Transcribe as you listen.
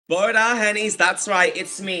Bora, hennies, that's right,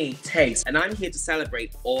 it's me, Tayce, and I'm here to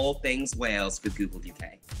celebrate all things Wales with Google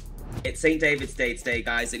UK. It's St. David's Day today,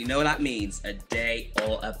 guys, and you know what that means? A day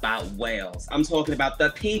all about Wales. I'm talking about the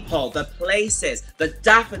people, the places, the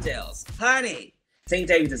daffodils. Honey! St.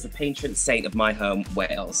 David is the patron saint of my home,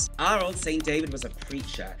 Wales. Our old St. David was a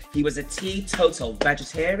preacher. He was a teetotal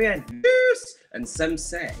vegetarian. Yes! And some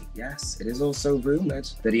say, yes, it is also rumoured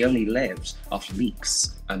that he only lived off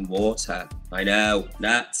leeks and water. I know,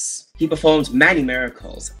 nuts. He performed many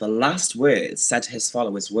miracles. The last words said to his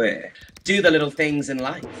followers were, do the little things in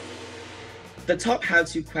life. The top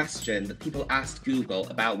how-to question that people asked Google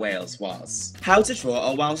about Wales was, how to draw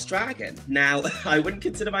a Welsh dragon. Now, I wouldn't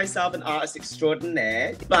consider myself an artist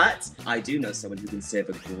extraordinaire, but I do know someone who can serve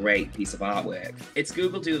a great piece of artwork. It's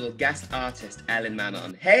Google Doodle guest artist Elin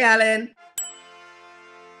Manon. Hey, Elin!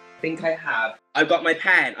 I think I have. I've got my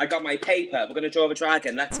pen, I got my paper. We're gonna draw a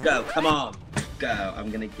dragon. Let's go, come on. Go,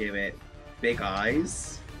 I'm gonna give it big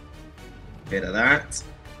eyes. Bit of that.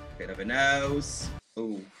 Bit of a nose.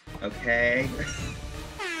 Ooh, okay.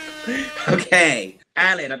 Okay,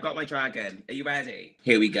 Elin, I've got my dragon. Are you ready?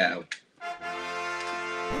 Here we go.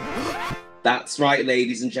 That's right,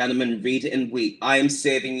 ladies and gentlemen, read it and weep. I am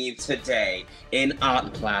serving you today in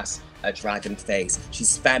art class a dragon face.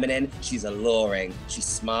 She's feminine, she's alluring, she's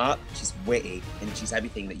smart, she's witty, and she's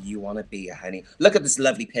everything that you want to be, honey. Look at this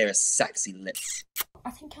lovely pair of sexy lips.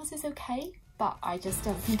 I think yours is okay, but I just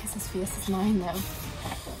don't think it's as fierce as mine, though.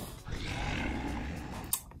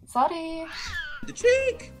 Sorry. The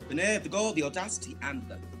cheek, the nerve, the gall, the audacity, and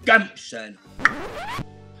the gumption.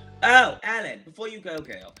 Oh, Elin, before you go,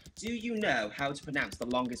 girl, do you know how to pronounce the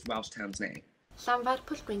longest Welsh town's name?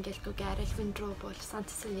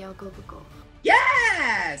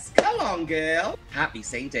 Yes! Come on, girl. Happy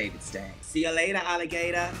St. David's Day. See you later,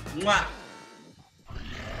 alligator. Mwah!